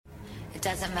It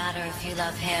doesn't matter if you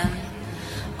love him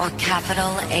or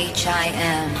capital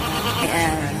H-I-M.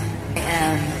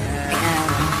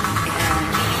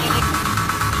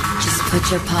 Just put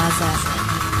your paws up,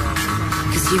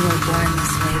 'cause you were born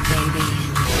this way, baby.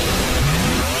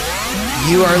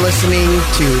 You are listening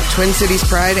to Twin Cities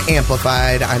Pride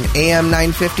Amplified on AM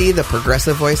 950, the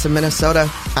progressive voice of Minnesota.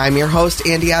 I'm your host,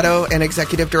 Andi, Otto, and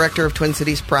Executive Director of Twin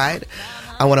Cities Pride.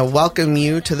 I want to welcome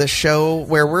you to the show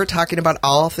where we're talking about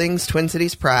all things Twin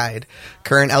Cities Pride,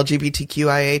 current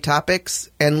LGBTQIA topics,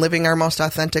 and living our most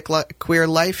authentic queer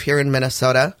life here in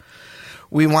Minnesota.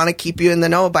 We want to keep you in the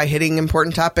know by hitting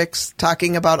important topics,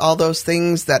 talking about all those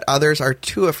things that others are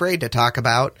too afraid to talk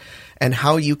about, and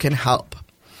how you can help.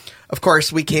 Of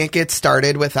course, we can't get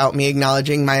started without me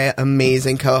acknowledging my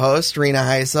amazing co-host, Rina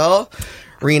Heisel.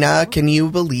 Rina, can you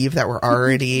believe that we're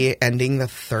already ending the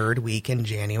third week in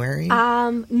January?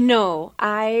 No.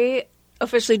 I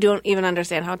officially don't even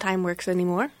understand how time works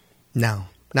anymore. No.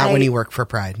 Not when you work for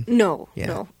Pride. No.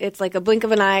 It's like a blink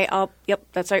of an eye. Oh, yep,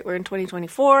 that's right. We're in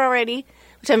 2024 already,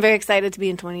 which I'm very excited to be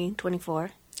in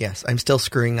 2024. Yes, I'm still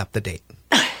screwing up the date.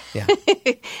 Yeah.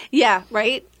 Yeah,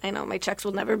 right? I know my checks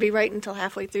will never be right until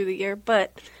halfway through the year,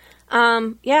 but...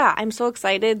 yeah, I'm so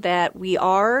excited that we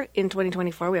are in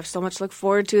 2024. We have so much to look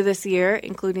forward to this year,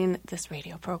 including this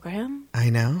radio program. I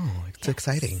know. It's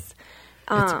exciting.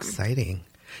 It's exciting.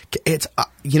 It's,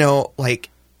 like,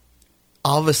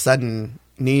 all of a sudden,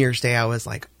 New Year's Day, I was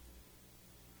like,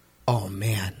 oh,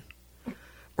 man,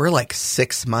 we're like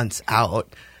 6 months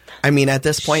out. I mean, at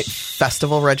this point,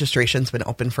 festival registration's been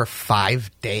open for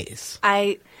 5 days.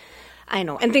 I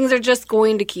know. And things are just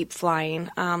going to keep flying.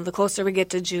 The closer we get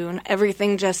to June,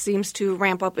 everything just seems to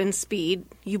ramp up in speed.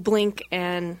 You blink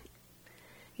and,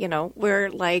 we're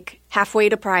like halfway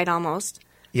to Pride almost.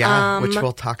 Yeah, which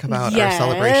we'll talk about our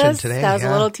celebration today. That was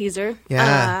a little teaser.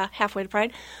 Yeah. Halfway to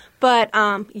Pride. But,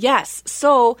 yes.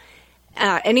 So,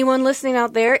 anyone listening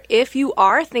out there, if you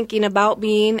are thinking about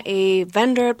being a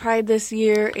vendor at Pride this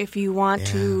year, if you want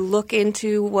to look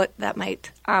into what that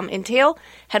might entail,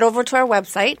 head over to our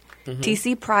website.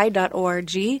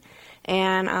 tcpride.org,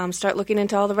 and start looking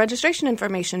into all the registration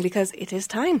information because it is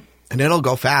time. And it'll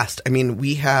go fast. I mean,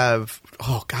 we have,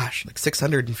 like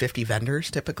 650 vendors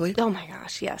typically. Oh my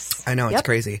gosh, yes. I know, it's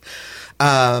crazy.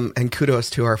 And kudos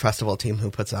to our festival team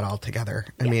who puts that all together.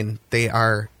 I mean, they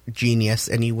are genius,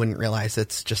 and you wouldn't realize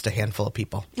it's just a handful of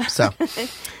people. So,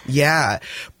 yeah.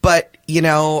 But,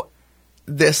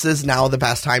 this is now the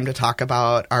best time to talk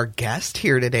about our guest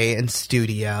here today in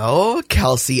studio,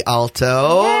 Kelsey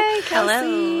Alto. Yay,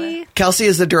 Kelsey. Kelsey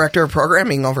is the director of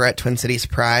programming over at Twin Cities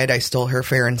Pride. I stole her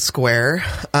fair and square.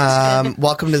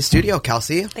 Welcome to the studio,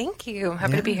 Kelsey. Thank you.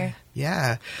 Happy to be here.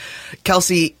 Yeah.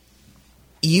 Kelsey,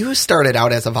 you started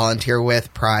out as a volunteer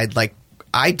with Pride like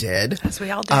I did. As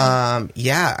we all did. I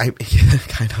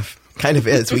kind of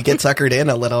is. We get suckered in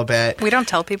a little bit. We don't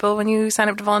tell people when you sign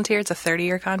up to volunteer. It's a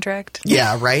 30-year contract.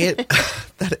 Yeah, right?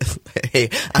 That is. Hey,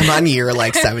 I'm on year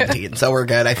like 17, so we're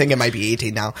good. I think it might be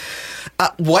 18 now.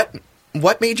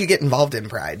 What made you get involved in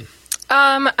Pride?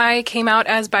 I came out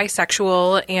as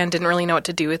bisexual and didn't really know what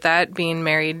to do with that, being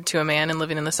married to a man and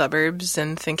living in the suburbs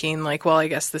and thinking like, well, I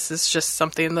guess this is just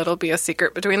something that'll be a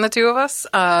secret between the two of us.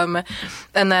 And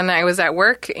then I was at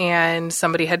work and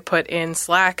somebody had put in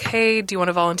Slack, hey, do you want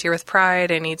to volunteer with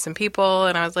Pride? I need some people.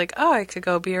 And I was like, oh, I could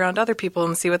go be around other people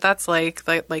and see what that's like.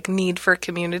 Like need for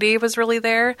community was really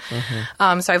there.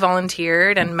 Mm-hmm. So I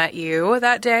volunteered and met you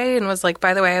that day and was like,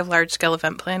 by the way, I have large scale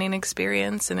event planning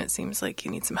experience and it seems like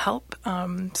you need some help.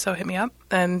 So hit me up,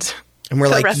 and we're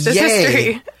the like, rest is yay,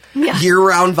 history. Yeah.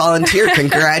 Year-round volunteer,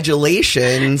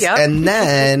 congratulations. Yep. And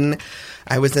then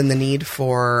I was in the need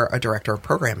for a director of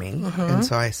programming, and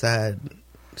so I said,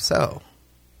 so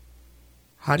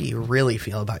how do you really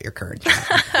feel about your current job?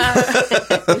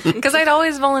 Because I'd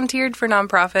always volunteered for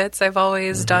nonprofits. I've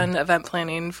always done event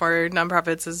planning for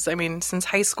nonprofits since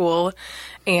high school.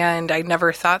 And I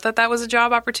never thought that was a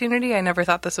job opportunity. I never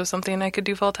thought this was something I could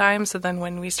do full time. So then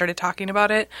when we started talking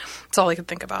about it, it's all I could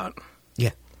think about.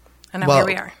 Yeah. And now here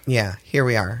we are. Yeah, here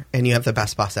we are. And you have the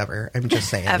best boss ever. I'm just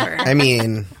saying. Ever. I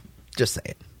mean, just say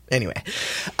it. Anyway.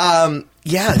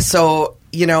 So,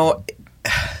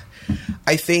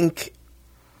 I think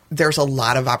there's a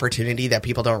lot of opportunity that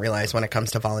people don't realize when it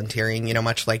comes to volunteering.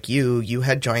 Much like you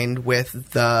had joined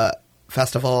with the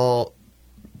festival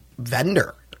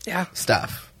vendor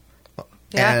stuff.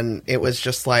 Yeah. And it was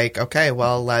just like, okay,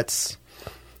 well, let's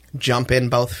jump in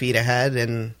both feet ahead.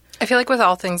 And I feel like with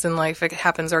all things in life, it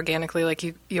happens organically. Like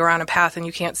you're on a path and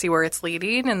you can't see where it's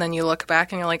leading. And then you look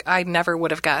back and you're like, I never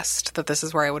would have guessed that this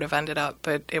is where I would have ended up.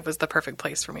 But it was the perfect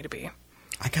place for me to be.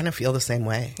 I kind of feel the same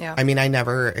way. Yeah. I mean, I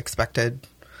never expected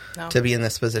to be in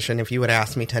this position. If you would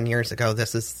ask me 10 years ago,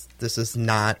 this is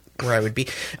not where I would be.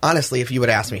 Honestly, if you would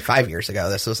ask me 5 years ago,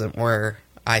 this wasn't where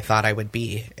I thought I would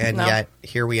be. And yet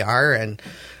here we are. And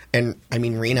I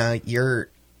mean, Rina, you're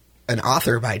an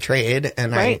author by trade,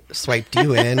 and right. I swiped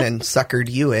you in and suckered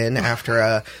you in after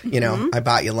I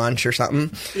bought you lunch or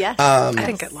something. Yes. I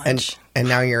didn't get lunch. And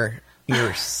now you're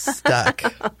stuck.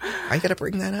 I got to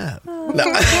bring that up.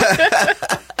 No.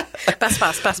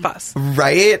 Best boss.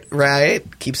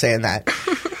 Right. Keep saying that.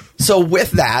 So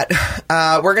with that,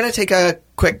 we're going to take a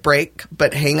quick break,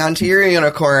 but hang on to your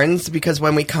unicorns, because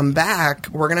when we come back,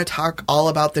 we're going to talk all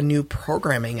about the new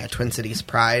programming at Twin Cities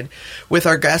Pride with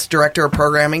our guest director of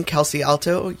programming, Kelsey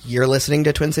Alto. You're listening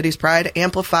to Twin Cities Pride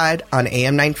Amplified on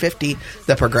AM 950,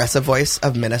 the progressive voice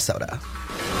of Minnesota.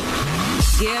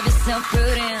 Give yourself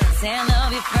prudence and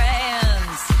love your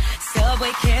friends.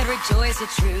 Subway kid, rejoice the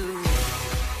truth.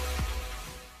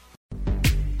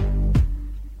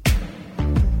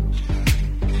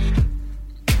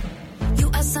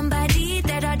 Somebody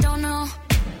that I don't know,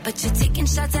 but you're taking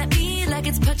shots at me like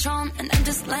it's Patron, and I'm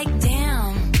just like,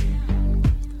 damn,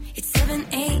 it's 7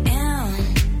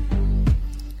 a.m.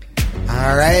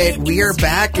 All right, we are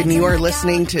back, and you are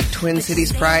listening to Twin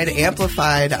Cities Pride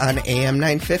Amplified on AM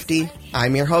 950.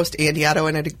 I'm your host, Andi, Otto,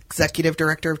 and executive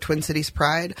director of Twin Cities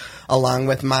Pride, along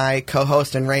with my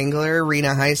co-host and wrangler,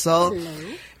 Rina Heisel.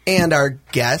 Hello. And our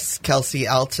guest, Kelsey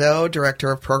Alto,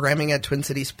 director of programming at Twin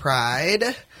Cities Pride.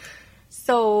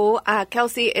 So,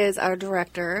 Kelsey is our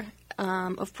director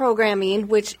of programming,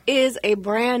 which is a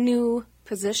brand new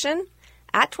position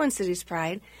at Twin Cities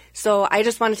Pride. So, I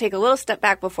just want to take a little step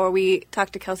back before we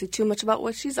talk to Kelsey too much about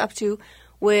what she's up to.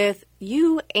 With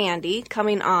you, Andi,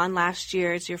 coming on last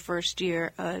year, it's your first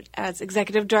year as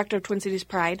executive director of Twin Cities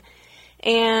Pride.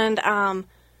 And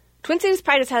Twin Cities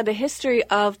Pride has had a history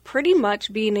of pretty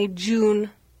much being a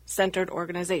June-centered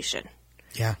organization.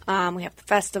 Yeah. We have the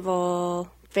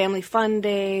festival, Family Fun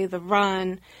Day, the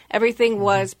run. Everything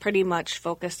was pretty much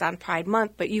focused on Pride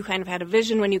Month, but you kind of had a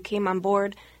vision when you came on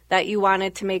board that you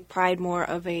wanted to make Pride more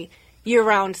of a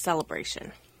year-round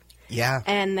celebration. Yeah.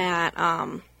 And that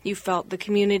you felt the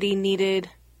community needed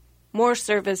more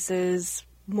services,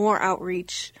 more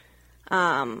outreach.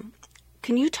 Can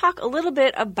you talk a little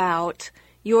bit about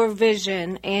your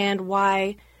vision and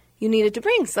why you needed to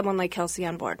bring someone like Kelsey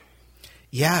on board?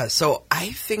 Yeah, so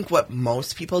I think what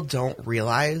most people don't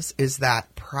realize is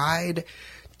that Pride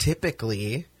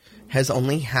typically has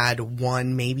only had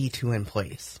 1, maybe 2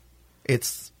 employees.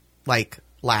 It's like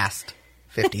last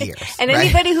 50 years. And right?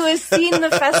 anybody who has seen the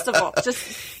festival, just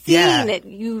seeing it,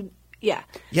 Yeah,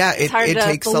 it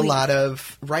takes a lot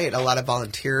of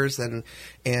volunteers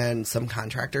and some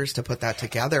contractors to put that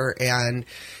together. And,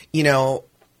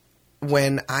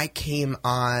 when I came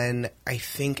on, I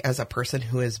think as a person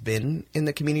who has been in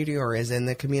the community or is in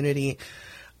the community,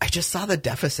 I just saw the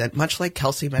deficit, much like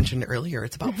Kelsey mentioned earlier.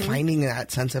 It's about finding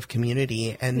that sense of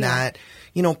community and that,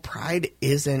 Pride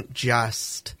isn't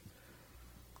just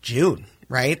June,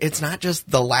 right? It's not just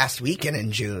the last weekend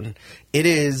in June. It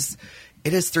is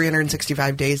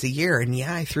 365 days a year. And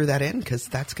yeah, I threw that in because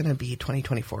that's going to be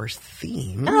 2024's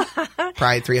theme.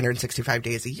 Pride 365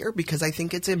 days a year, because I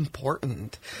think it's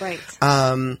important. Right.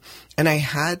 And I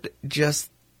had just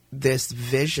this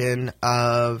vision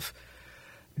of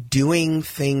doing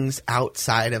things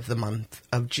outside of the month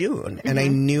of June. And I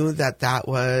knew that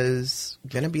was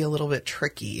going to be a little bit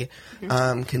tricky,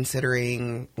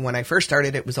 considering when I first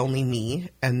started, it was only me.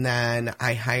 And then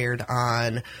I hired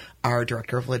on our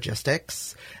director of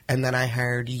logistics, and then I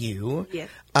hired you. Yes.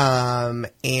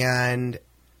 And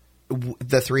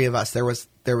the three of us, there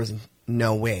was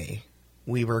no way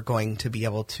we were going to be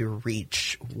able to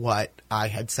reach what I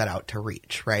had set out to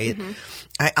reach, right?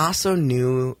 I also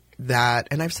knew that,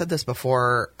 and I've said this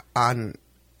before on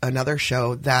another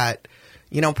show, that,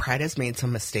 Pride has made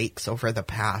some mistakes over the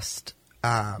past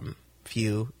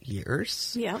few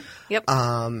years. Yeah. Yep.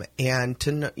 And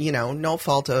to, no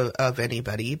fault of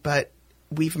anybody, but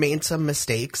we've made some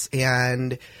mistakes,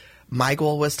 and my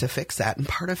goal was to fix that. And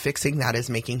part of fixing that is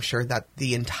making sure that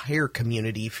the entire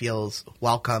community feels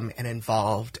welcome and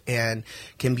involved and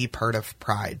can be part of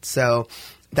Pride. So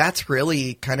that's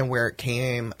really kind of where it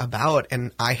came about.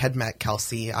 And I had met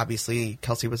Kelsey. Obviously,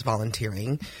 Kelsey was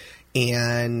volunteering.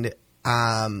 And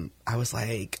I was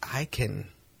like,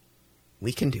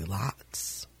 we can do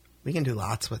lots. We can do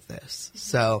lots with this.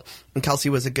 So, and Kelsey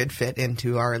was a good fit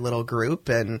into our little group.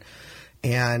 And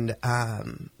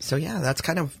so, yeah, that's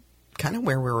kind of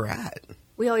where we were at.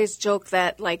 We always joke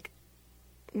that, like,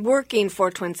 working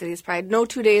for Twin Cities Pride, no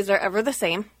 2 days are ever the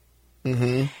same.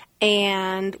 Mm-hmm.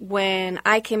 And when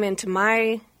I came into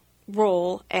my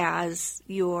role as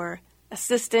your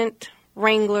assistant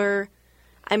wrangler,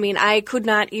 I mean, I could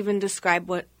not even describe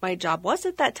what my job was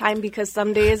at that time because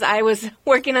some days I was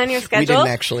working on your schedule. We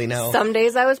didn't actually know. Some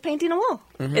days I was painting a wall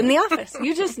in the office.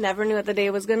 You just never knew what the day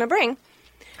was going to bring.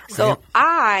 So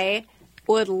I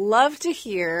would love to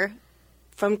hear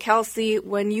from Kelsey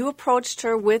when you approached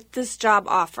her with this job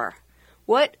offer.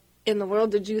 What in the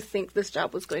world did you think this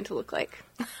job was going to look like?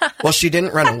 Well, she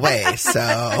didn't run away,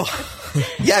 so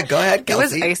yeah, go ahead,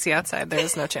 Kelsey. It was icy outside. There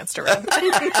was no chance to run.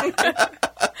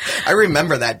 I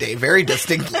remember that day very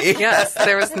distinctly. Yes,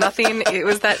 there was nothing. It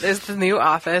was the new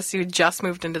office. You just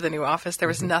moved into the new office. There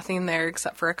was nothing there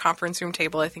except for a conference room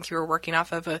table. I think you were working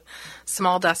off of a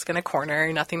small desk in a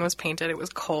corner. Nothing was painted. It was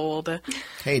cold.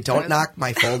 Hey, don't knock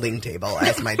my folding table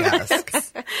as my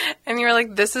desk. And you were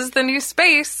like, this is the new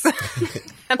space.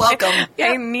 Welcome.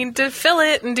 I need to fill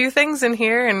it and do things in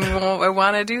here, and I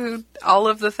want to do all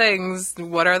of the things.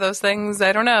 What are those things?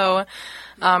 I don't know.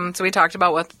 So we talked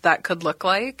about what that could look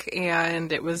like,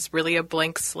 and it was really a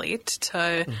blank slate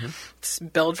to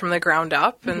build from the ground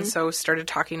up. And so started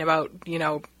talking about,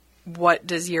 what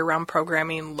does year-round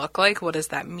programming look like? What does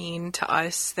that mean to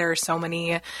us? There are so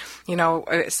many,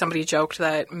 somebody joked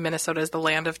that Minnesota is the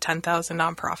land of 10,000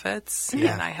 nonprofits.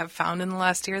 Yeah. And I have found in the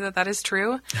last year that is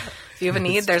true. If you have a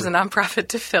need, there's a nonprofit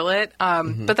to fill it.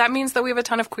 But that means that we have a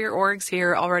ton of queer orgs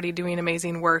here already doing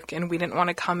amazing work, and we didn't want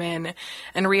to come in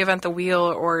and reinvent the wheel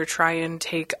or try and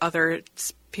take other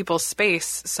people's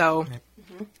space. So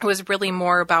it was really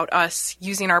more about us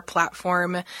using our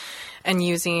platform and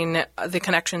using the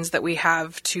connections that we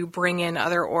have to bring in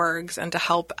other orgs and to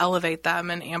help elevate them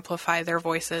and amplify their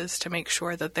voices to make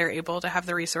sure that they're able to have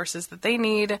the resources that they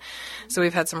need. So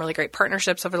we've had some really great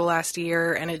partnerships over the last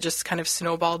year, and it just kind of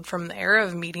snowballed from there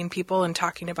of meeting people and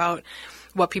talking about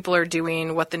what people are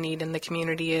doing, what the need in the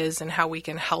community is, and how we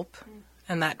can help.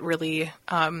 And that really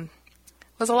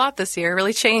was a lot this year.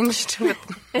 Really changed.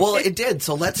 Well, it did.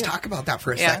 So let's talk about that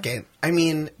for a second. I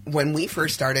mean, when we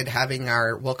first started having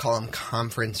our, we'll call them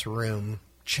conference room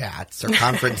chats or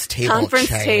conference table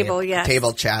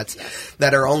table chats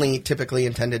that are only typically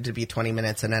intended to be 20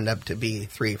 minutes and end up to be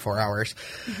 3-4 hours.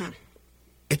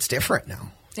 It's different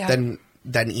now than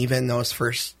even those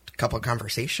first couple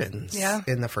conversations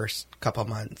in the first couple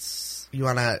months. You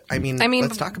want to, I mean,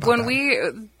 let's talk about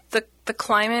that. The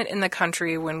climate in the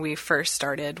country when we first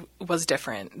started was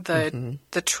different. The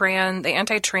anti-trans,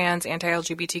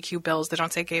 anti-LGBTQ bills, the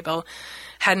Don't Say Gay bill,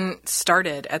 hadn't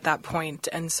started at that point,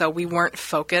 and so we weren't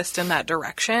focused in that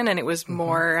direction, and it was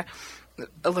more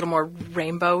a little more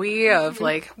rainbowy of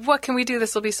like, what can we do?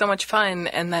 This will be so much fun.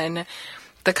 And then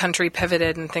the country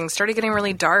pivoted and things started getting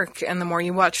really dark. And the more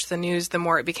you watched the news, the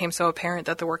more it became so apparent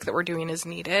that the work that we're doing is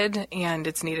needed, and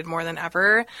it's needed more than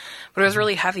ever. But it was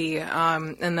really heavy.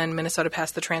 And then Minnesota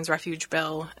passed the trans refuge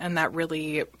bill, and that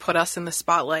really put us in the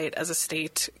spotlight as a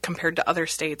state compared to other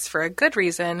states for a good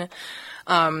reason.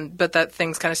 But that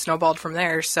things kind of snowballed from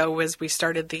there. So as we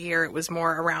started the year, it was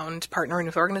more around partnering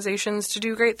with organizations to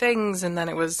do great things. And then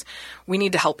it was, we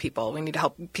need to help people. We need to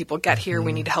help people get here.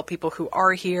 We need to help people who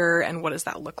are here. And what does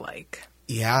that look like?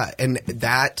 Yeah. And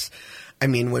that, I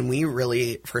mean, when we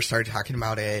really first started talking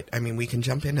about it, I mean, we can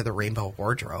jump into the rainbow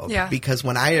wardrobe. Yeah. Because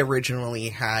when I originally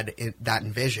had that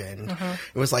envisioned,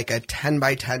 it was like a 10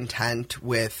 by 10 tent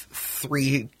with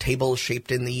 3 tables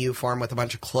shaped in the U form with a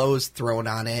bunch of clothes thrown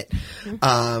on it.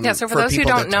 So for those who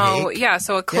don't know,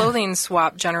 so a clothing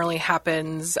swap generally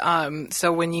happens.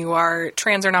 So when you are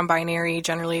trans or non-binary,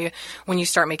 generally when you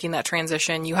start making that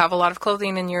transition, you have a lot of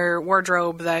clothing in your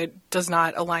wardrobe that does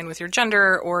not align with your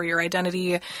gender or your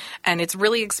identity, and it's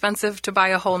really expensive to buy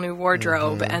a whole new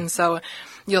wardrobe. And so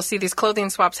you'll see these clothing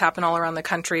swaps happen all around the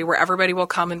country where everybody will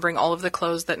come and bring all of the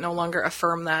clothes that no longer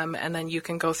affirm them, and then you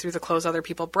can go through the clothes other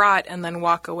people brought and then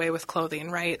walk away with clothing,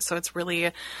 right? So it's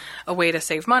really a way to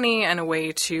save money and a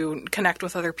way to connect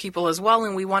with other people as well,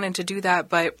 and we wanted to do that.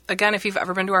 But again, if you've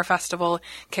ever been to our festival,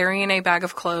 carrying a bag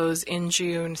of clothes in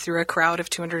June through a crowd of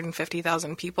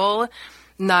 250,000 people,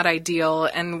 not ideal,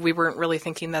 and we weren't really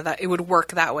thinking that it would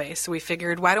work that way. So we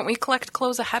figured, why don't we collect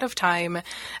clothes ahead of time,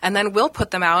 and then we'll put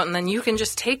them out, and then you can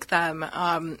just take them.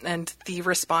 And the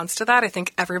response to that, I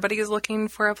think everybody is looking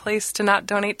for a place to not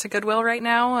donate to Goodwill right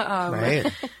now.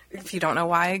 Right. If you don't know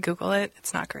why, Google it.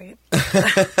 It's not great.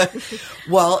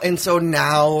 Well, and so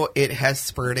now it has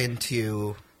spurred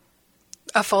into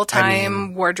A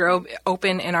full-time wardrobe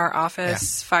open in our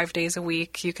office 5 days a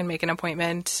week. You can make an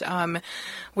appointment.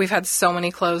 We've had so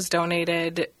many clothes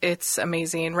donated. It's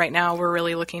amazing. Right now, we're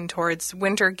really looking towards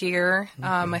winter gear.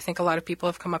 I think a lot of people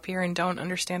have come up here and don't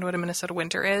understand what a Minnesota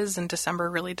winter is, and December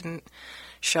really didn't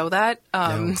show that.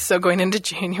 So going into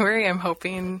January, I'm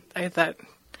hoping that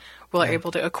we're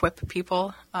able to equip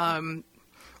people.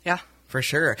 For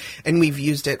sure. And we've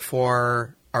used it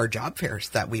for our job fairs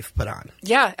that we've put on.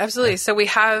 Yeah, absolutely. So we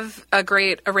have a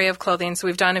great array of clothing. So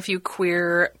we've done a few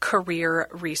queer career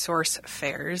resource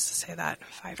fairs. Say that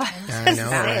 5 times. I know,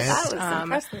 right? That was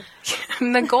impressive.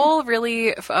 And the goal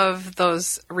really of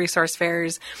those resource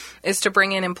fairs is to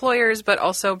bring in employers, but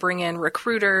also bring in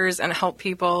recruiters and help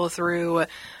people through,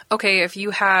 okay, if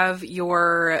you have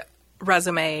your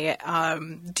resume,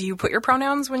 do you put your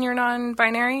pronouns when you're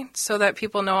non-binary so that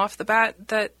people know off the bat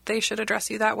that they should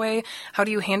address you that way? How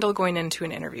do you handle going into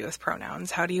an interview with pronouns?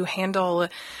 How do you handle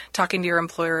talking to your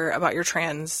employer about your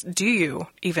trans? Do you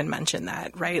even mention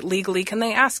that, right? Legally, can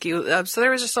they ask you? So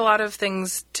there was just a lot of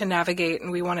things to navigate,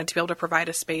 and we wanted to be able to provide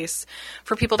a space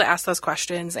for people to ask those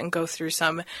questions and go through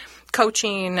some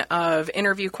coaching of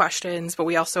interview questions, but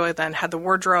we also then had the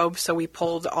wardrobe, so we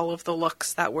pulled all of the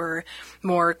looks that were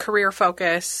more career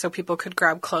focused so people could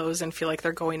grab clothes and feel like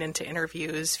they're going into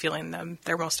interviews feeling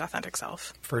their most authentic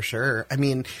self. For sure. I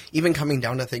mean, even coming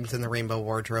down to things in the rainbow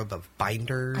wardrobe of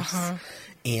binders.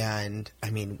 And I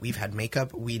mean, we've had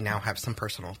makeup. We now have some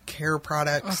personal care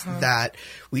products that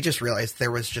we just realized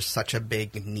there was just such a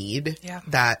big need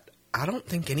that I don't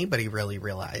think anybody really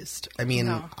realized. I mean,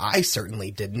 I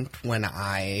certainly didn't when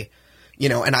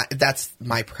that's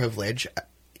my privilege,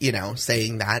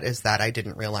 saying that is that I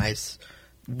didn't realize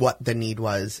what the need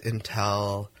was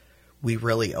until we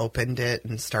really opened it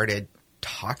and started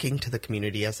talking to the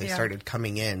community as they started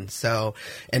coming in. So,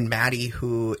 and Maddie,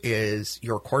 who is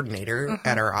your coordinator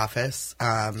at our office,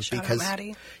 because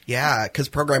Maddie. Because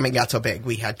programming got so big,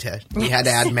 we had to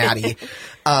add Maddie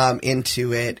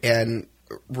into it. And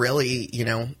really,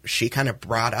 she kind of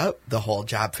brought up the whole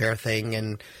job fair thing,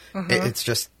 and it's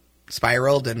just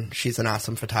spiraled, and she's an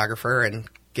awesome photographer and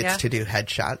gets to do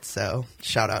headshots. So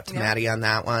shout out to Maddie on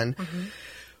that one.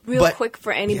 Real quick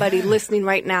for anybody listening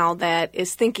right now that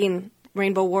is thinking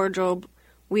rainbow wardrobe,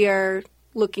 we are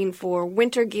looking for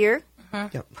winter gear,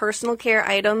 personal care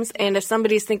items, and if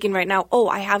somebody's thinking right now,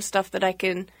 I have stuff that I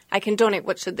can donate,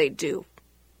 what should they do?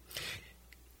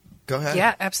 Go ahead.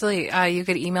 Yeah, absolutely. You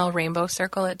could email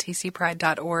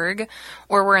rainbowcircle@tcpride.org,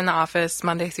 or we're in the office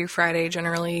Monday through Friday,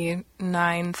 generally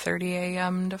 9:30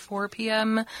 a.m. to 4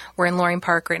 p.m. We're in Loring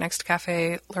Park, right next to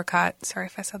Cafe Lurcott. Sorry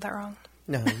if I said that wrong.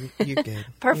 No, you good.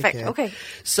 Perfect. You're good. Okay.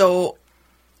 So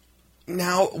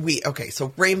now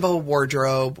so rainbow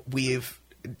wardrobe, we've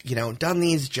done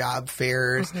these job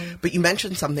fairs, but you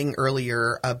mentioned something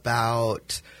earlier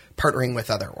about partnering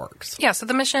with other orgs. Yeah, so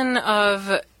the mission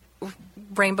of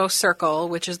Rainbow Circle,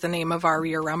 which is the name of our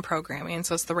year-round programming,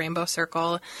 so it's the Rainbow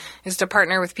Circle, is to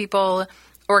partner with people,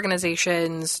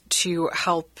 organizations to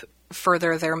help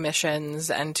further their missions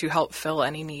and to help fill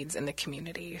any needs in the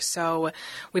community. So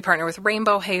we partner with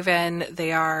Rainbow Haven.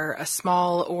 They are a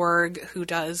small org who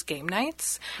does game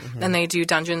nights, and they do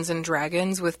Dungeons and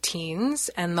Dragons with teens.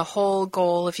 And the whole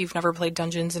goal, if you've never played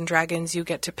Dungeons and Dragons, you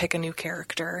get to pick a new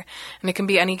character. And it can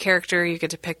be any character. You get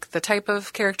to pick the type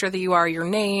of character that you are, your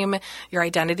name, your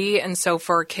identity. And so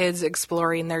for kids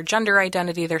exploring their gender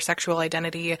identity, their sexual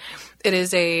identity, it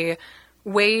is a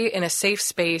way in a safe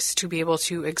space to be able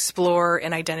to explore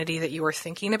an identity that you are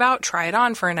thinking about, try it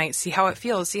on for a night, see how it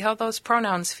feels, see how those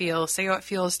pronouns feel, see how it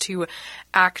feels to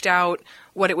act out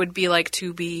what it would be like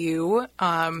to be you.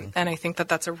 And I think that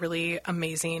that's a really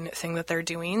amazing thing that they're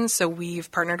doing. So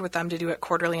we've partnered with them to do it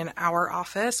quarterly in our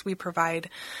office. We provide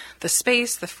the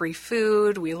space, the free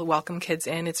food. We welcome kids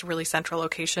in. It's a really central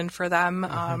location for them.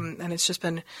 And it's just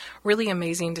been really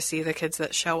amazing to see the kids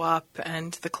that show up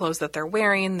and the clothes that they're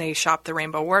wearing. They shop the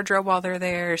rainbow wardrobe while they're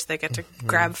there. So they get to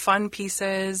grab fun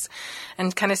pieces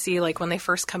and kind of see, like, when they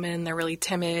first come in, they're really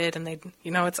timid and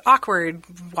it's awkward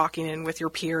walking in with your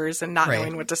peers and not knowing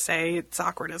what to say. It's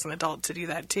awkward as an adult to do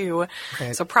that too.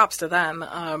 So props to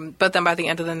them. But then by the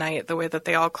end of the night, the way that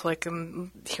they all click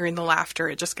and hearing the laughter,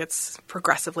 it just gets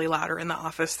progressively louder in the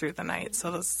office through the night.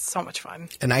 So that's so much fun.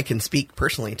 And I can speak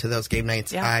personally to those game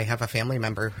nights. Yeah. I have a family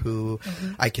member who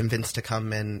I convinced to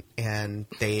come in, and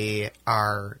they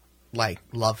are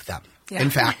love them. Yeah. In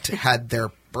fact, had their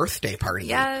birthday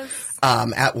party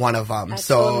at one of them. That's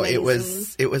so it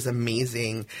was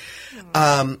amazing.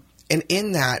 And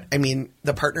in that, I mean,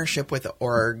 the partnership with the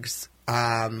orgs,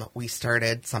 we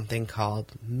started something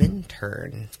called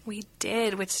Minturn. We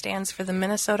did, which stands for the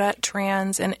Minnesota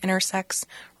Trans and Intersex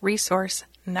Resource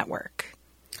Network.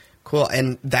 Cool.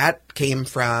 And that came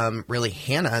from really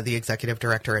Hannah, the executive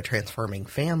director at Transforming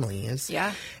Families.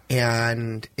 Yeah.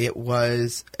 And it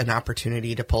was an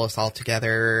opportunity to pull us all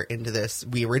together into this.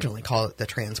 We originally called it the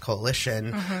Trans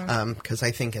Coalition because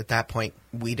I think at that point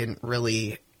we didn't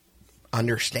really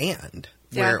understand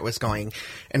where it was going.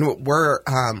 And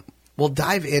we'll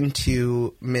dive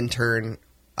into Minturn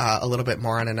a little bit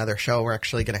more on another show. We're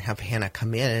actually going to have Hannah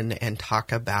come in and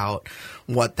talk about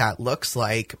what that looks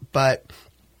like. But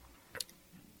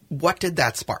what did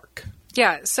that spark?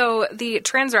 Yeah, so the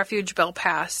Trans Refuge bill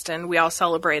passed, and we all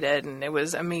celebrated, and it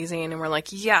was amazing. And we're like,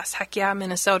 yes, heck yeah,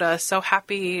 Minnesota. So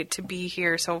happy to be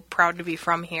here, so proud to be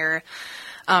from here.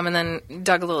 And then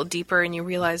dug a little deeper, and you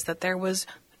realize that there was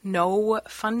no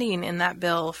funding in that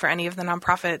bill for any of the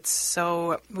nonprofits.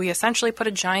 So we essentially put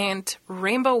a giant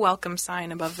rainbow welcome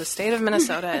sign above the state of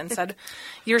Minnesota and said,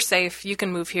 you're safe, you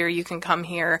can move here, you can come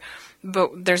here,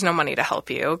 but there's no money to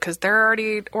help you because there are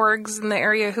already orgs in the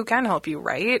area who can help you,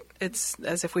 right? It's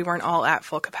as if we weren't all at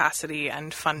full capacity,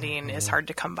 and funding is hard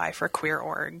to come by for queer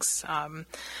orgs. Can't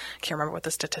remember what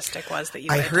the statistic was that you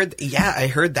I heard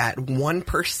that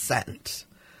 1%.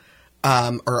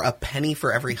 Or a penny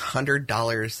for every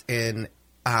 $100 in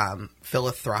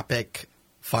philanthropic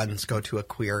funds go to a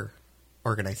queer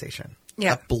organization.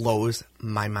 Yeah. That blows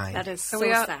my mind. That is so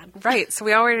sad. Right. So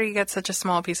we already get such a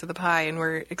small piece of the pie, and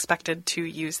we're expected to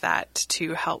use that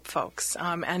to help folks.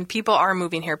 And people are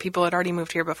moving here. People had already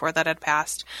moved here before that had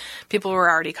passed. People were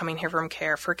already coming here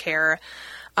for care.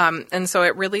 And so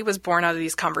it really was born out of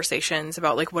these conversations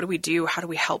about, like, what do we do? How do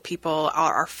we help people?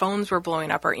 Our phones were blowing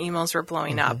up. Our emails were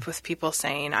blowing up with people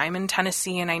saying, I'm in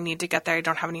Tennessee and I need to get there. I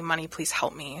don't have any money. Please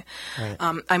help me. Right.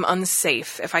 I'm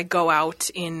unsafe. If I go out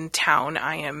in town,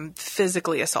 I am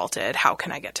physically assaulted. How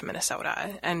can I get to Minnesota?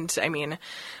 And I mean,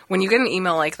 when you get an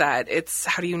email like that, it's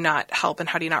how do you not help and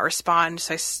how do you not respond?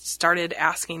 So I started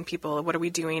asking people, what are we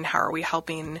doing? How are we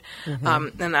helping?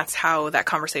 And that's how that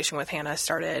conversation with Hannah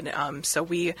started. So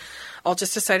we all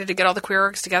just decided to get all the queer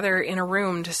orgs together in a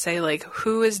room to say, like,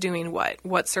 who is doing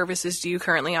what services do you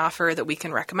currently offer that we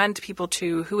can recommend people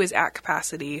to, who is at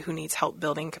capacity, who needs help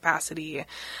building capacity,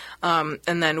 and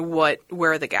then where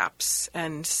are the gaps?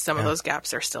 And some of those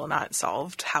gaps are still not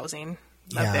solved. Housing,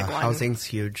 a big one. Housing's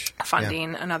huge.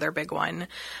 Funding, another big one.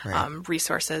 Right.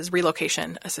 Resources,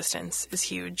 relocation assistance is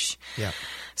huge. Yeah.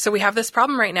 So we have this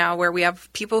problem right now where we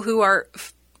have people who are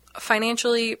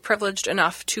financially privileged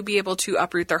enough to be able to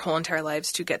uproot their whole entire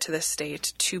lives to get to this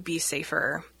state, to be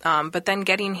safer. But then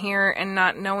getting here and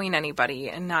not knowing anybody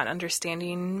and not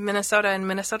understanding Minnesota and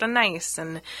Minnesota nice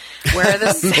and where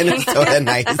the Minnesota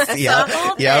nice.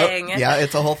 Yeah. Yeah,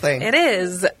 it's a whole thing. It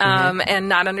is. And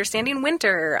not understanding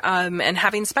winter and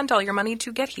having spent all your money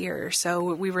to get here.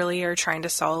 So we really are trying to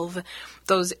solve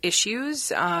those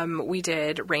issues. We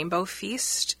did Rainbow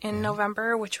Feast in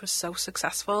November, which was so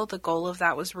successful. The goal of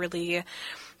that was really,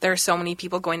 there are so many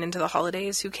people going into the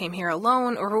holidays who came here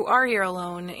alone or who are here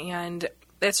alone, and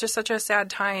it's just such a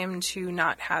sad time to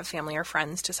not have family or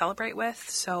friends to celebrate with.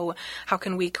 So how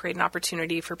can we create an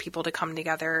opportunity for people to come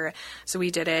together? So we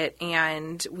did it,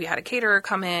 and we had a caterer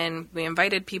come in. We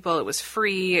invited people. It was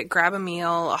free. Grab a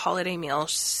meal, a holiday meal,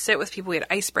 sit with people. We had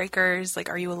icebreakers, like,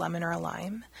 are you a lemon or a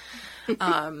lime?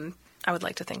 I would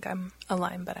like to think I'm a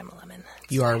lime, but I'm a lemon.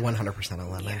 You are 100% a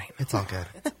lemon. Yeah, it's all good.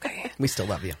 It's okay. We still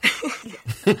love you.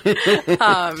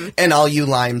 And all you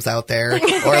limes out there,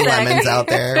 or lemons out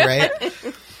there, right?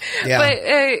 Yeah. But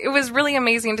it was really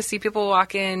amazing to see people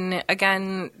walk in,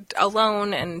 again,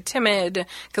 alone and timid,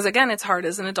 because, again, it's hard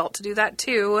as an adult to do that,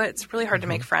 too. It's really hard to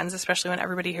make friends, especially when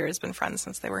everybody here has been friends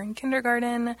since they were in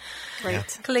kindergarten. Right.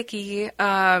 Clicky.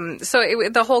 So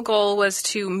the whole goal was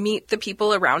to meet the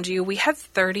people around you. We had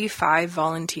 35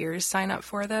 volunteers sign up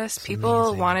for this. That's people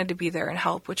amazing. wanted to be there and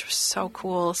help, which was so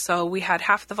cool. So we had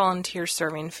half the volunteers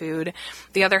serving food,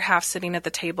 the other half sitting at the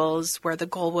tables, where the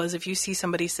goal was, if you see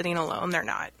somebody sitting alone, they're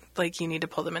not. Like, you need to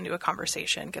pull them into a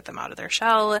conversation, get them out of their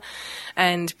shell.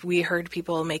 And we heard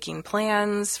people making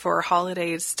plans for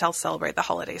holidays to celebrate the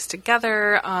holidays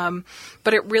together.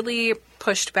 But it really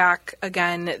pushed back,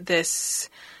 again, this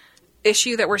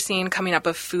issue that we're seeing coming up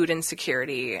of food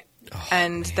insecurity.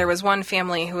 And there was one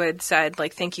family who had said,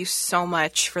 like, thank you so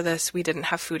much for this. We didn't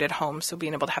have food at home, so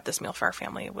being able to have this meal for our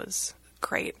family was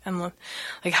great. And,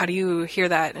 like, how do you hear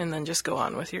that and then just go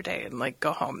on with your day and, like,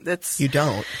 go home? You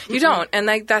don't. You don't. And,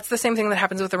 like, that's the same thing that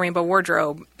happens with the Rainbow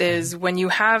Wardrobe, is when you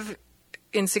have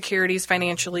insecurities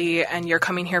financially and you're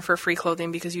coming here for free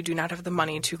clothing because you do not have the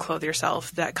money to clothe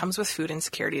yourself, that comes with food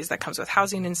insecurities, that comes with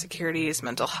housing insecurities,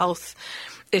 mental health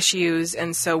issues.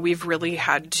 And so we've really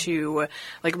had to,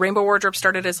 like, Rainbow Wardrobe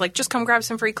started as like, just come grab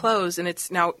some free clothes, and it's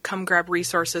now come grab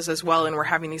resources as well. And we're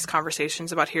having these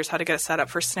conversations about here's how to get set up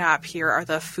for SNAP. Here are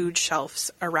the food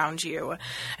shelves around you.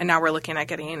 And now we're looking at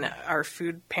getting our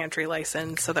food pantry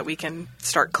license so that we can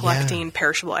start collecting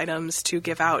perishable items to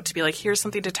give out, to be like, here's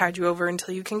something to tide you over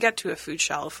until you can get to a food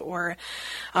shelf. Or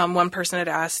one person had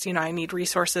asked, I need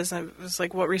resources. And I was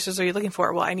like, what resources are you looking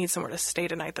for? Well, I need somewhere to stay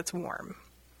tonight that's warm.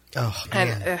 Oh,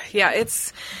 man. And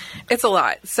it's a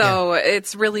lot. So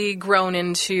it's really grown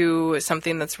into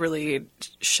something that's really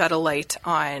shed a light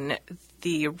on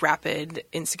the rapid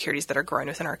insecurities that are growing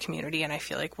within our community. And I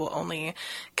feel like will only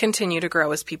continue to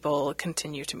grow as people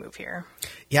continue to move here.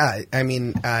 Yeah. I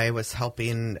mean, I was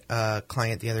helping a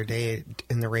client the other day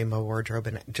in the Rainbow Wardrobe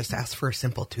and just asked for a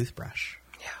simple toothbrush.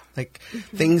 Yeah. Like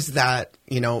things that,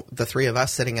 the three of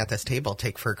us sitting at this table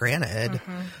take for granted.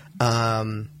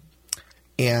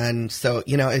 And so,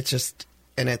 it's just,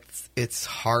 and it's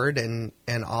hard, and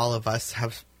all of us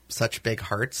have such big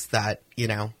hearts that,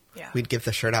 we'd give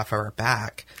the shirt off our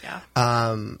back. Yeah.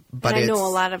 But I know a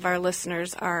lot of our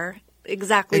listeners are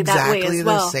exactly that way as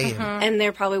well. Same. And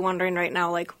they're probably wondering right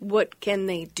now, like, what can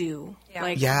they do?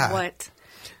 Yeah. What?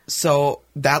 So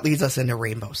that leads us into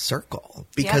Rainbow Circle,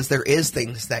 because there is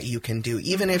things that you can do,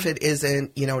 even if it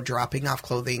isn't, dropping off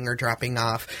clothing or dropping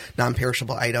off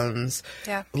non-perishable items.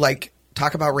 Yeah. Like,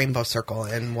 talk about Rainbow Circle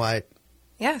and what...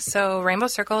 Yeah, so Rainbow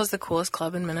Circle is the coolest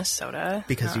club in Minnesota.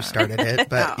 Because you started it,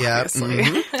 but yeah.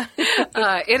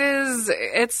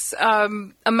 It's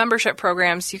a membership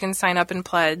program, so you can sign up and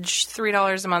pledge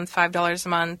 $3 a month, $5 a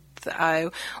month,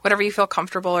 whatever you feel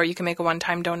comfortable, or you can make a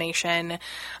one-time donation.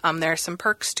 There are some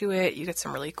perks to it. You get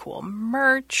some really cool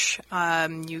merch.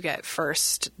 You get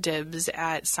first dibs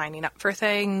at signing up for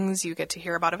things. You get to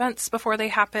hear about events before they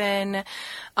happen.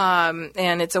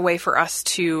 And it's a way for us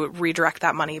to redirect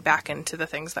that money back into the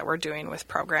things that we're doing with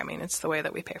programming. It's the way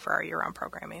that we pay for our year-round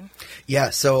programming.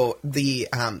 Yeah, so the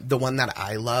one that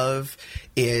I love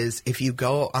is if you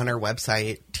go on our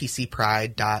website,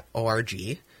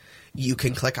 tcpride.org, you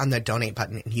can click on the donate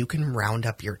button and you can round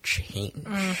up your change.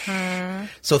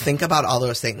 So think about all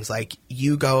those things. Like,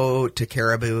 you go to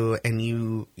Caribou and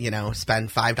you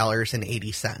spend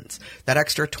 $5.80. That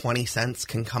extra 20 cents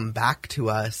can come back to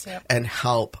us and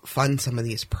help fund some of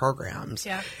these programs.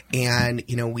 Yeah. And,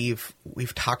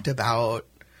 we've talked about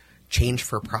Change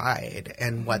for Pride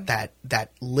and what that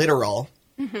literal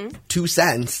 2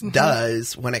 cents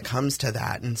does when it comes to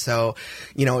that. And so,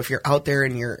 if you're out there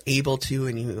and you're able to,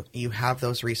 and you have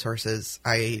those resources,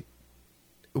 just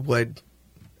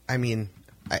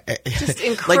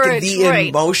encourage, like the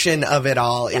emotion of it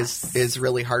all is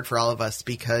really hard for all of us,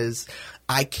 because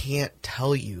I can't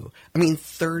tell you,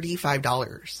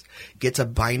 $35 gets a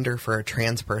binder for a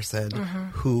trans person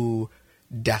who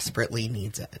desperately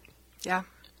needs it. Yeah.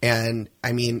 And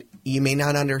you may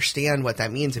not understand what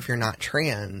that means if you're not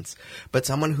trans, but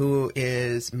someone who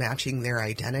is matching their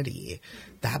identity,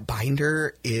 that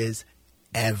binder is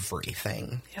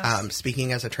everything. Yes.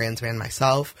 Speaking as a trans man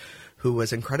myself, who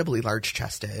was incredibly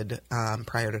large-chested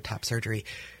prior to top surgery,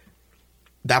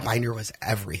 that binder was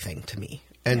everything to me.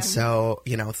 And so,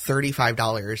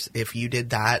 $35, if you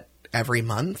did that every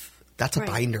month, that's a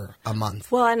binder a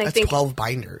month. Well, and that's I think 12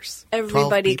 binders.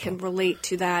 Everybody can relate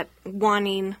to that,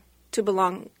 wanting to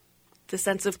belong, the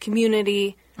sense of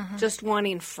community, just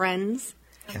wanting friends.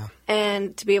 Yeah.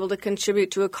 And to be able to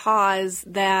contribute to a cause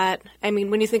that,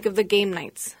 when you think of the game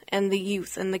nights and the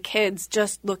youth and the kids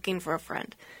just looking for a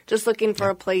friend, just looking for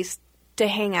a place to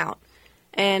hang out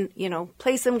and,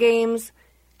 play some games,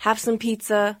 have some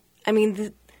pizza.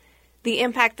 The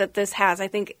impact that this has, I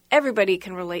think everybody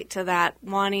can relate to that,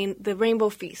 wanting the Rainbow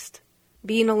Feast,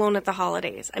 being alone at the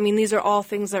holidays. These are all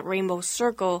things that Rainbow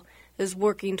Circle is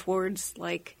working towards,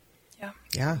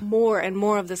 more and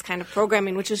more of this kind of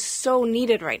programming, which is so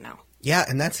needed right now. Yeah,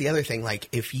 and that's the other thing. Like,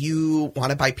 if you want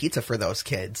to buy pizza for those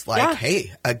kids,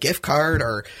 hey, a gift card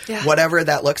or whatever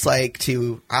that looks like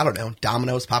to, I don't know,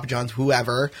 Domino's, Papa John's,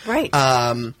 whoever. Right.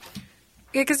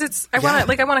 Yeah, because I want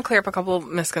to clear up a couple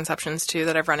misconceptions too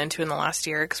that I've run into in the last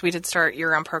year, because we did start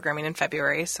year-round programming in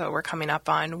February, so we're coming up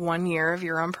on 1 year of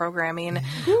year-round programming.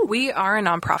 We are a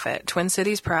nonprofit. Twin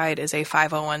Cities Pride is a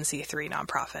 501c3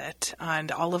 nonprofit,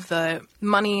 and all of the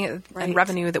money and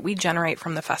revenue that we generate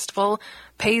from the festival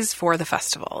pays for the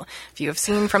festival. If you have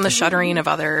seen from the shuttering of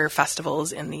other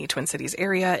festivals in the Twin Cities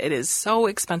area, it is so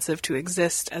expensive to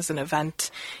exist as an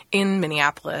event in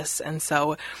Minneapolis, and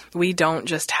so we don't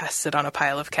just sit on a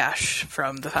pile of cash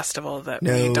from the festival that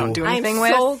No. we don't do anything I'm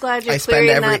with. so glad you're I spend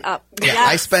clearing every that up. yeah, Yes.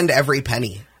 I spend every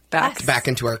penny Back. back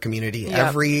into our community.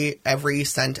 Yep. Every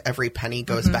cent, every penny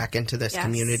goes back into this Yes.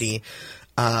 community,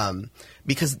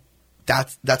 because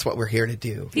that's what we're here to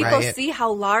do. People right? see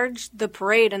how large the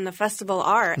parade and the festival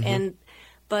are,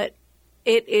 but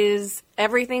it is,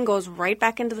 everything goes right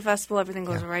back into the festival. Everything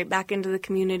goes right back into the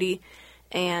community.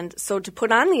 And so to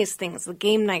put on these things, the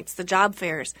game nights, the job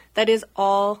fairs, that is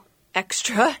all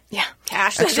extra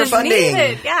cash that Extra is funding.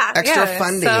 needed. Yeah. Extra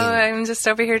funding. So I'm just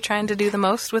over here trying to do the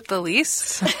most with the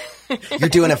least. You're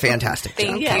doing a fantastic job,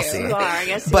 Thank Yes, Kelsey. you are.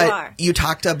 Yes, But you are. you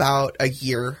talked about a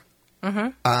year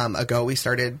ago. We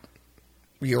started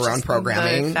year-round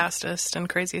programming. The fastest and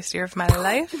craziest year of my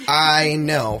life. I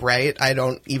know, right? I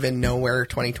don't even know where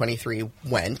 2023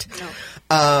 went.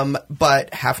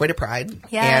 But halfway to Pride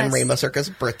Yes. and Rainbow Circus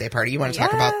birthday party. You want to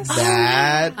talk about Yes.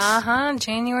 that?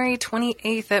 January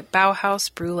 28th at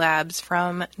Bauhaus Brew Labs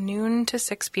from noon to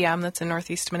 6 p.m. That's in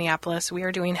Northeast Minneapolis. We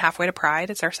are doing Halfway to Pride.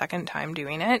 It's our second time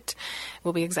doing it. It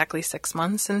will be exactly 6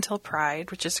 months until Pride,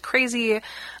 which is crazy.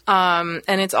 And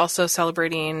it's also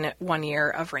celebrating 1 year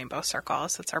of Rainbow Circle.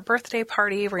 So it's our birthday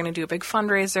party. We're going to do a big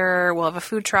fundraiser. We'll have a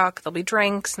food truck. There'll be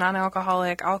drinks,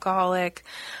 non-alcoholic, alcoholic.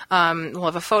 We'll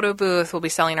have a photo booth. We'll be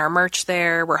selling our merch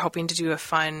there. We're hoping to do a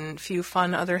few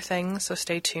fun other things. So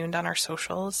stay tuned on our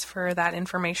socials for that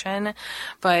information.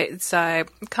 But it's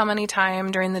come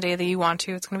anytime during the day that you want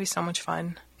to. It's going to be so much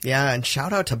fun. Yeah, and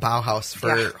shout out to Bauhaus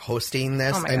for Yeah. hosting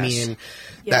this. Oh my I gosh. mean,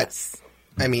 Yes.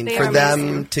 They for are them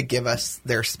amazing. to give us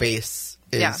their space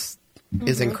Yeah.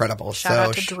 is incredible. Shout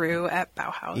out to Drew at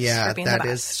Bauhaus for being the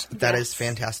best. that is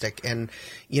fantastic. And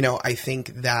I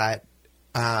think that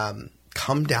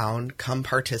come down, come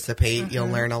participate. You'll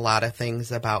learn a lot of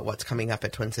things about what's coming up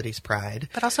at Twin Cities Pride.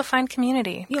 But also find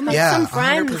community. You'll make Yeah, some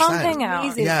friends. 100%. Come hang out.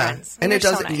 Amazing friends. And They're it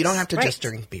doesn't. so nice. You don't have to Right. just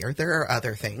drink beer. There are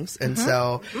other things, and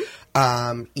so,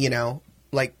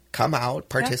 like come out,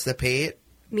 participate,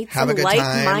 Meet have some a good time.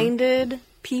 like-minded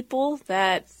people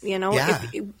that, Yeah.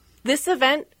 this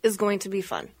event is going to be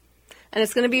fun. And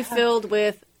it's going to be filled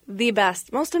with the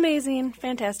best, most amazing,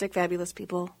 fantastic, fabulous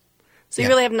people. So you Yeah.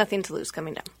 really have nothing to lose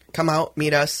coming down. Come out,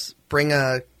 meet us, bring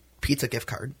a pizza gift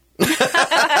card.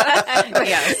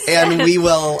 Yes. And we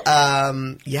will,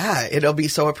 it'll be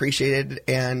so appreciated,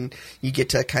 and you get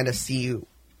to kind of see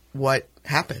what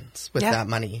happens with Yeah. that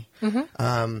money.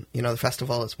 The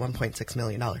festival is $1.6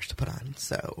 million to put on,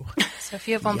 so So if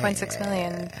you have 1.6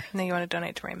 million and then you want to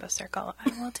donate to Rainbow Circle, I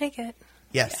will take it.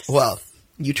 yes. Well,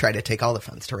 you try to take all the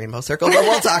funds to Rainbow Circle, but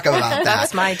we'll talk about that.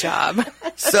 That's my job.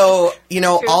 So,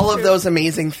 all of true. those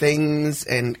amazing things,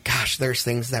 and gosh, there's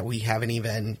things that we haven't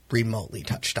even remotely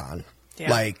touched on.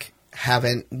 Yeah.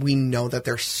 We know that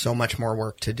there's so much more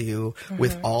work to do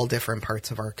with all different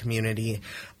parts of our community,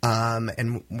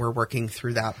 and we're working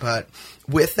through that. But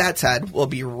with that said, we'll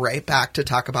be right back to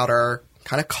talk about our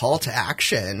kind of call to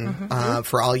action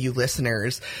for all you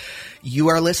listeners. You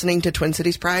are listening to Twin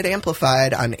Cities Pride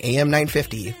Amplified on AM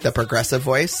 950, the progressive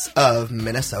voice of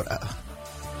Minnesota.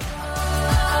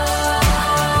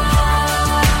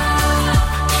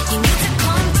 You need to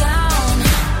calm down.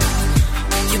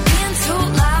 You're being too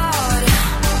loud.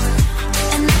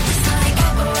 And it's like,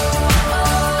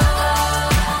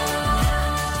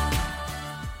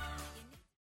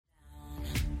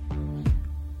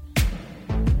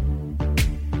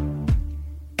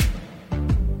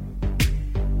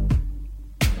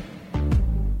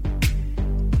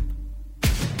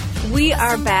 We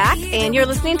are back, and you're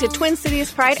listening to Twin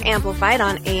Cities Pride Amplified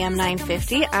on AM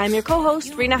 950. I'm your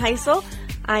co-host, Rina Heisel.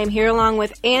 I'm here along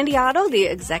with Andi Otto, the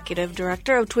Executive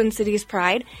Director of Twin Cities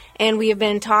Pride, and we have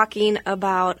been talking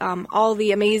about all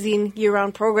the amazing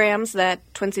year-round programs that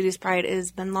Twin Cities Pride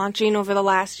has been launching over the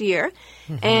last year.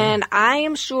 And I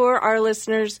am sure our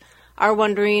listeners are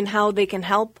wondering how they can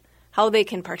help, how they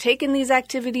can partake in these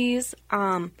activities,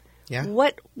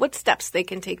 what steps they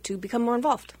can take to become more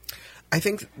involved. I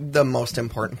think the most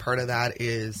important part of that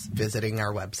is visiting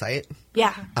our website.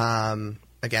 Yeah.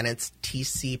 Again, it's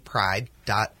tcpride.org.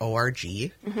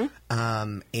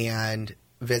 And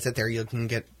visit there. You can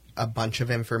get a bunch of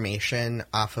information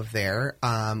off of there,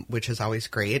 which is always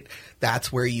great.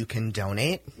 That's where you can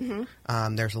donate.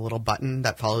 There's a little button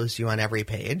that follows you on every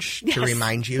page to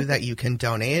remind you that you can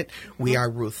donate. We are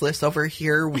ruthless over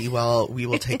here. We will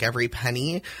take every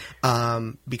penny,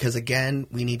 because again,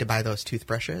 we need to buy those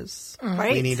toothbrushes.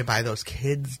 Right. We need to buy those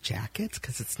kids' jackets,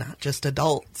 because it's not just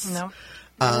adults. No.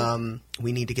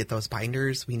 We need to get those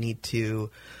binders. We need to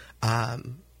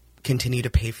continue to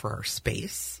pay for our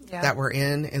space that we're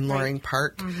in Loring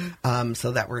Park,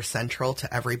 so that we're central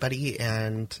to everybody.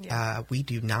 And we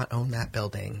do not own that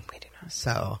building. We do not.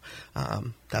 So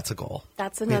that's a goal.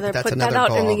 That's another. Put that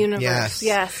out in the universe.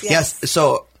 Yes.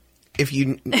 So if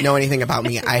you know anything about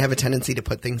me, I have a tendency to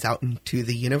put things out into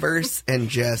the universe and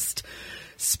just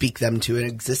speak them to an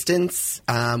existence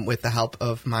with the help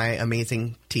of my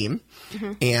amazing team.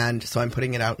 Mm-hmm. And so I'm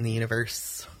putting it out in the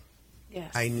universe.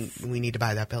 Yes. We need to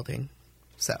buy that building.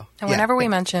 So, and whenever we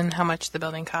mention how much the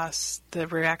building costs, the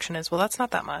reaction is, well, that's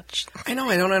not that much. I know.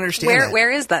 I don't understand that.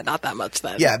 Where is that not that much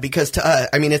then? Yeah, because to us,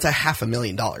 I mean, it's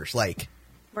 $500,000. Like,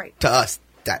 right. To us,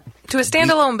 that... To a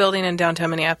standalone building in downtown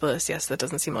Minneapolis, yes, that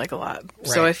doesn't seem like a lot. Right.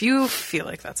 So if you feel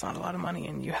like that's not a lot of money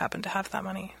and you happen to have that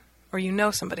money, or you know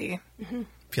somebody... Mm-hmm.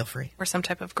 Feel free. Or some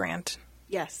type of grant.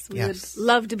 Yes, we would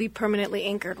love to be permanently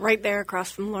anchored right there across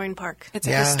from Loring Park. It's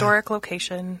a historic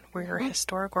location. We're a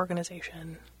historic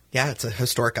organization. Yeah, it's a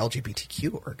historic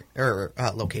LGBTQ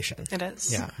location. It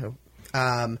is. Yeah.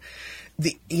 I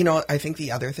think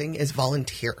the other thing is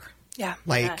volunteer. Yeah.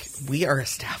 Like, we are a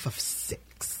staff of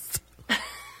 6.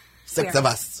 6 of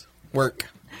us work.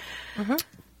 Mm-hmm.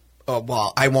 Oh,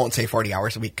 well, I won't say 40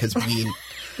 hours a week because we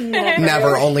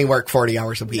never only work 40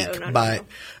 hours a week. But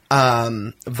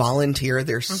volunteer,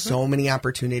 there's so many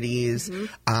opportunities.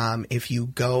 Mm-hmm. If you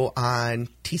go on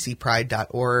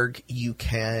tcpride.org, you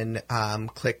can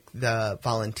click the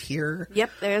volunteer. Yep,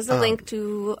 there's a link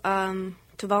to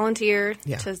volunteer,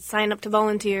 to sign up to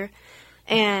volunteer.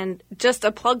 And just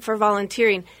a plug for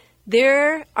volunteering.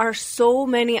 There are so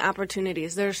many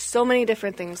opportunities. There's so many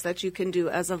different things that you can do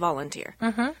as a volunteer.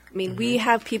 Mm-hmm. I mean, we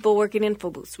have people working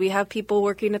info booths. We have people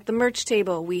working at the merch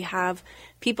table. We have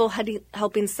people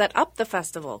helping set up the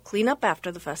festival, clean up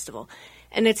after the festival.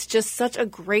 And it's just such a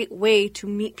great way to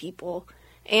meet people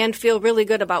and feel really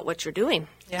good about what you're doing.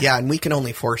 Yeah, and we can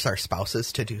only force our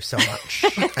spouses to do so much.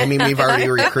 I mean, we've already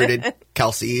recruited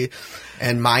Kelsey,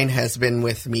 and mine has been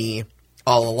with me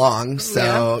all along,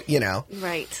 so,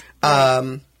 Right.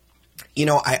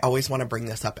 I always want to bring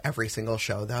this up every single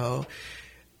show, though,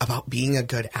 about being a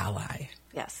good ally.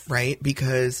 Yes. Right?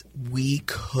 Because we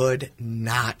could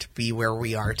not be where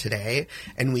we are today,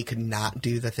 and we could not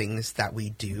do the things that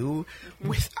we do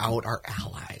without our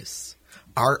allies.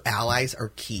 Our allies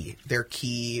are key. They're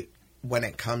key when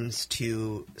it comes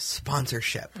to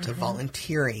sponsorship, to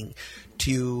volunteering,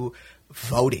 to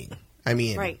voting. I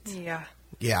mean... Right.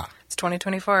 Yeah. It's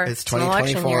 2024. It's 2024. An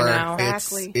election year now.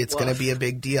 Exactly. It's going to be a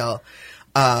big deal.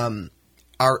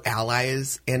 Our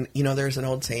allies, and, there's an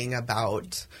old saying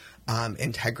about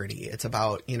integrity. It's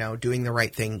about, doing the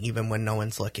right thing even when no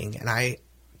one's looking. And I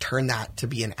turn that to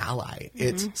be an ally. Mm-hmm.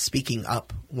 It's speaking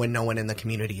up when no one in the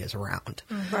community is around.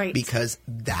 Mm-hmm. Right. Because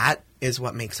that is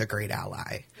what makes a great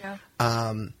ally. Yeah.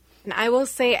 And I will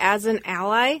say, as an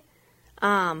ally,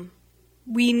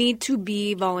 we need to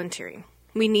be volunteering.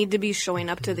 We need to be showing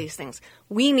up to these things.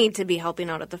 We need to be helping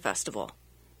out at the festival.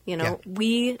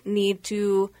 We need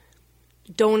to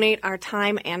donate our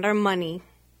time and our money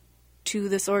to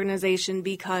this organization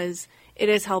because it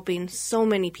is helping so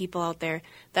many people out there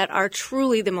that are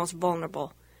truly the most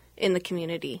vulnerable in the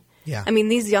community. Yeah. I mean,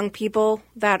 these young people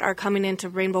that are coming into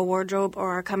Rainbow Wardrobe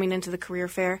or are coming into the career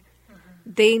fair,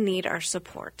 they need our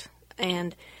support.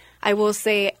 And I will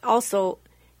say also,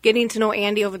 getting to know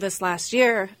Andi over this last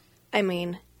year, I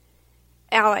mean,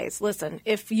 allies, listen,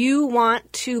 if you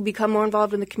want to become more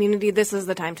involved in the community, this is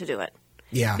the time to do it.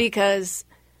 Yeah. Because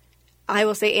I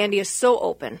will say Andi is so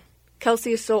open.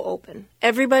 Kelsey is so open.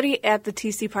 Everybody at the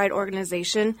TC Pride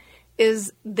organization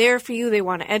is there for you. They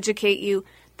want to educate you.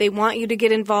 They want you to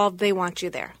get involved. They want you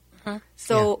there.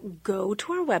 So go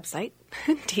to our website,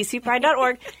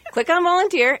 tcpride.org, click on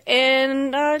volunteer,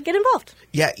 and get involved.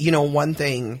 Yeah, one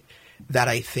thing that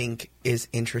I think is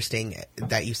interesting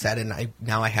that you said, and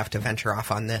I have to venture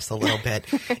off on this a little bit,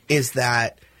 is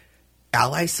that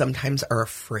allies sometimes are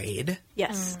afraid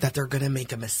that they're going to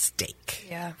make a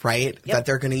mistake, right? Yep. That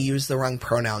they're going to use the wrong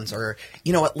pronouns or,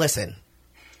 you know what, listen,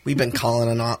 we've been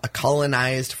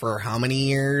colonized for how many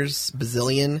years?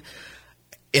 Bazillion?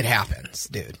 It happens,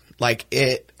 dude. Like,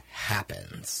 it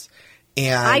happens.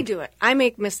 And I do it. I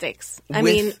make mistakes. I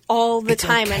mean, all the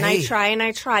time, and I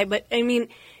try. But, I mean,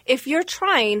 if you're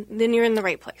trying, then you're in the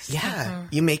right place. Yeah.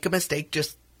 You make a mistake,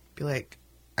 just be like,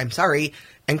 I'm sorry,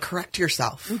 and correct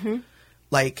yourself. Mm-hmm.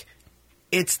 Like,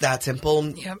 it's that simple.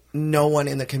 Yep. No one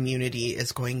in the community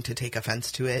is going to take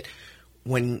offense to it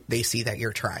when they see that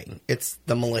you're trying. It's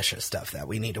the malicious stuff that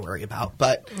we need to worry about.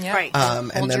 But right.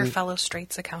 Hold your fellow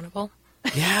straights accountable.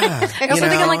 Yeah. I also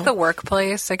think in like the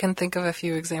workplace, I can think of a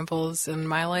few examples in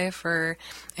my life or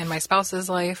in my spouse's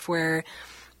life where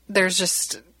there's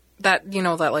just that,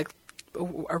 that like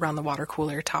around the water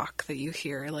cooler talk that you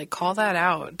hear. Like, call that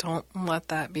out. Don't let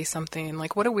that be something,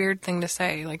 like, what a weird thing to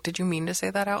say. Like, did you mean to say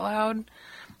that out loud?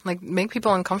 Like, make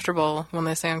people uncomfortable when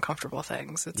they say uncomfortable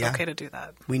things. It's okay to do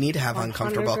that. We need to have 100%.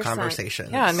 uncomfortable conversations.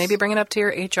 Yeah, and maybe bring it up to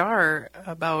your HR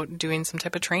about doing some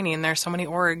type of training. There's so many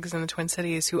orgs in the Twin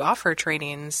Cities who offer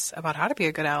trainings about how to be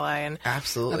a good ally and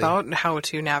Absolutely. about how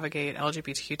to navigate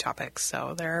LGBTQ topics.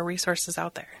 So there are resources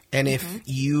out there. And if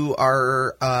you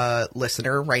are a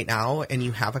listener right now and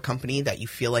you have a company that you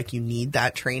feel like you need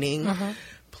that training,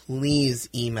 please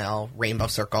email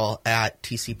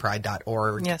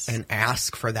rainbowcircle@tcpride.org and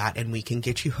ask for that, and we can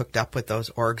get you hooked up with those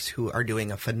orgs who are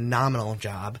doing a phenomenal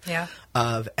job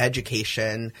of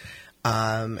education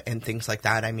and things like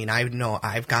that. I mean, I know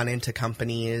I've gone into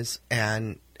companies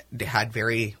and had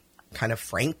very kind of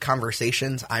frank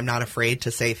conversations. I'm not afraid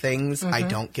to say things. I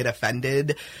don't get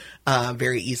offended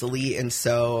very easily, and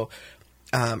so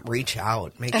reach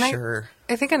out, make sure.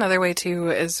 I think another way, too,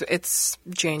 is it's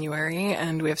January,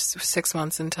 and we have 6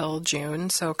 months until June,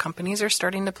 so companies are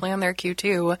starting to plan their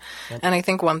Q2. And I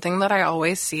think one thing that I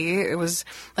always see, it was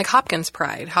like Hopkins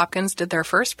Pride. Hopkins did their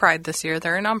first Pride this year.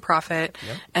 They're a nonprofit,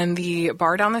 and the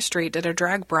bar down the street did a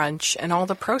drag brunch, and all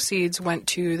the proceeds went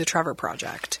to the Trevor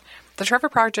Project. The Trevor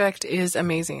Project is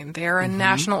amazing. They are a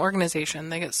national organization.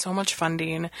 They get so much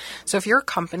funding. So if your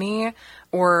company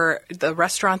or the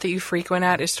restaurant that you frequent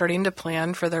at is starting to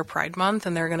plan for their Pride Month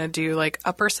and they're going to do like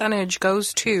a percentage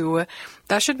goes to,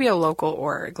 that should be a local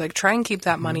org. Like, try and keep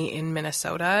that money in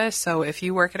Minnesota. So if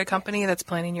you work at a company that's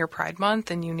planning your Pride Month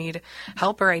and you need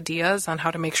help or ideas on how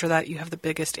to make sure that you have the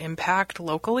biggest impact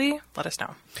locally, let us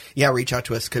know. Yeah, reach out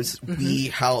to us because we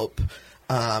help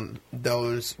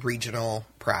those regional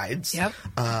prides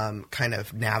kind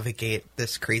of navigate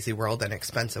this crazy world and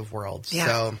expensive world. Yeah,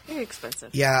 so very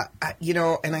expensive. Yeah,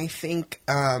 and I think,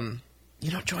 join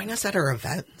us at our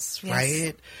events,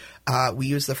 right? We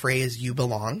use the phrase, you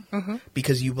belong,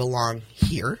 because you belong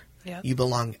here. Yep. You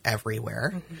belong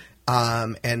everywhere.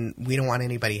 And we don't want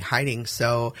anybody hiding.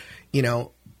 So,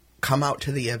 come out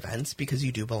to the events because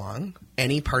you do belong.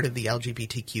 Any part of the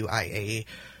LGBTQIA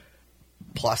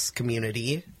plus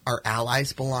community, our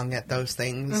allies belong at those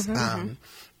things. And,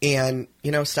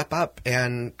 step up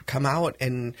and come out.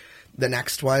 And the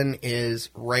next one is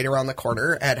right around the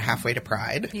corner at Halfway to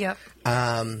Pride. Yep.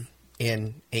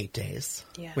 In 8 days.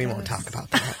 Yes. We won't talk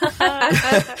about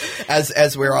that.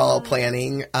 as we're all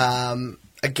planning.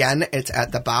 Again, it's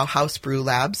at the Bauhaus Brew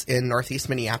Labs in Northeast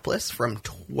Minneapolis from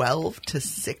 12 to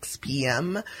 6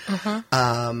 p.m.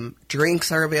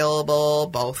 Drinks are available,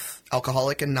 both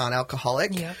alcoholic and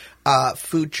non-alcoholic. Yep.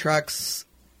 Food trucks,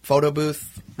 photo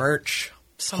booth, merch,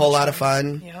 So whole much lot of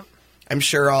fun. Yep. I'm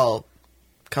sure I'll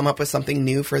come up with something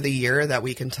new for the year that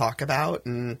we can talk about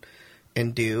and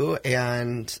do.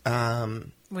 And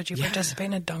would you participate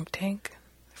in a dunk tank?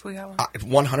 We got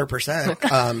one.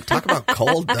 100%. Talk about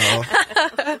cold, though.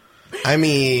 I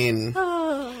mean,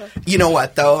 you know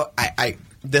what, though? I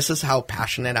this is how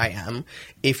passionate I am.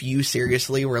 If you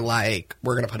seriously were like,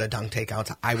 we're going to put a dunk tank out,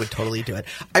 I would totally do it.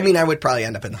 I mean, I would probably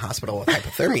end up in the hospital with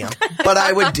hypothermia, but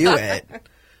I would do it.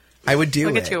 We'll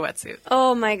get you a wetsuit.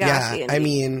 Oh, my gosh. Yeah, Andy. I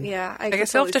mean... Yeah, I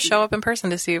guess you'll have to show up in person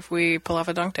to see if we pull off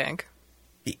a dunk tank.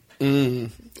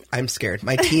 I'm scared.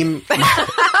 My team...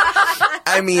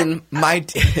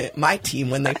 my team,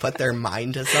 when they put their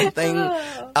mind to something...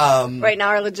 right now,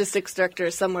 our logistics director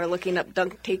is somewhere looking up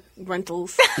dunk tank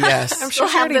rentals. Yes. I'm sure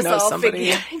she already knows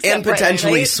somebody. And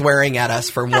potentially swearing at us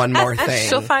for one more thing.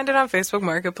 She'll find it on Facebook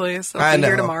Marketplace. I'll be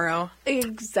here tomorrow.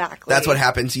 Exactly. That's what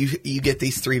happens. You get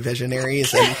these three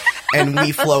visionaries, and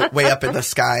we float way up in the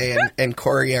sky, and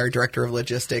Corey, our director of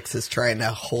logistics, is trying to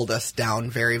hold us down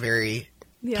very, very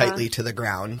tightly to the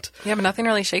ground. Yeah, but nothing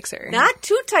really shakes her. Not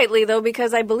too tightly, though,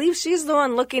 because I believe she's the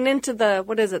one looking into the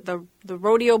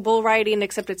rodeo bull riding,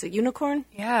 except it's a unicorn.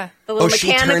 Yeah. The little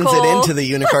she turns it into the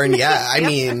unicorn. Yeah, I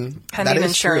mean, pending that is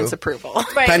insurance true. approval.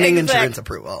 Right, pending insurance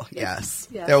approval, yes.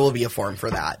 There will be a form for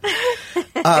that.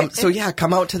 So, yeah,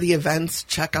 come out to the events.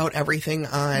 Check out everything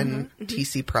on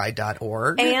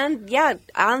tcpride.org. And,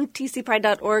 on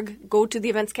tcpride.org, go to the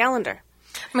events calendar.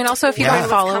 I mean, also, if you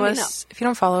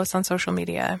don't follow us on social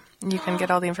media, you can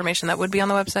get all the information that would be on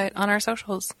the website on our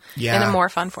socials in a more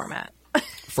fun format.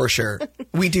 For sure.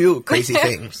 We do crazy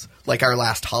things, like our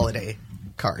last holiday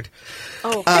card.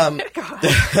 Oh,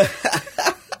 God.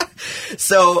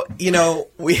 So,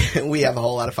 we have a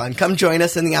whole lot of fun. Come join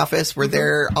us in the office. We're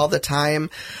there all the time.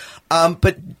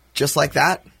 But just like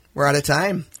that, we're out of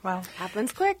time. Wow.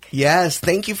 Happens quick. Yes.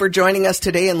 Thank you for joining us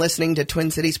today and listening to Twin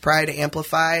Cities Pride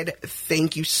Amplified.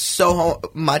 Thank you so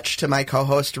much to my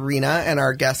co-host Rina and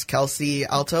our guest Kelsey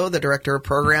Alto, the Director of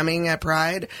Programming at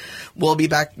Pride. We'll be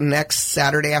back next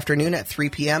Saturday afternoon at 3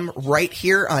 p.m. right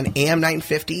here on AM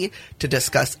 950 to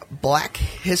discuss Black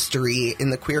history in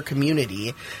the queer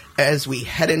community as we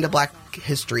head into Black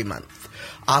History Month.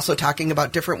 Also talking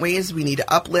about different ways we need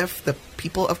to uplift the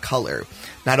people of color,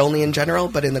 not only in general,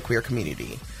 but in the queer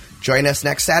community. Join us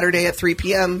next Saturday at 3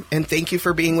 p.m., and thank you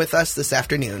for being with us this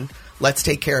afternoon. Let's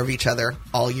take care of each other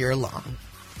all year long.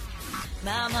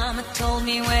 My mama told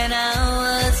me when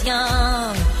I was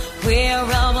young, we're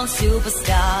all on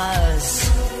superstars.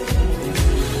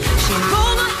 She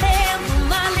rolled my hair, put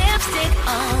my lipstick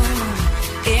on,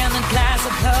 in a glass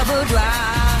of purple dry.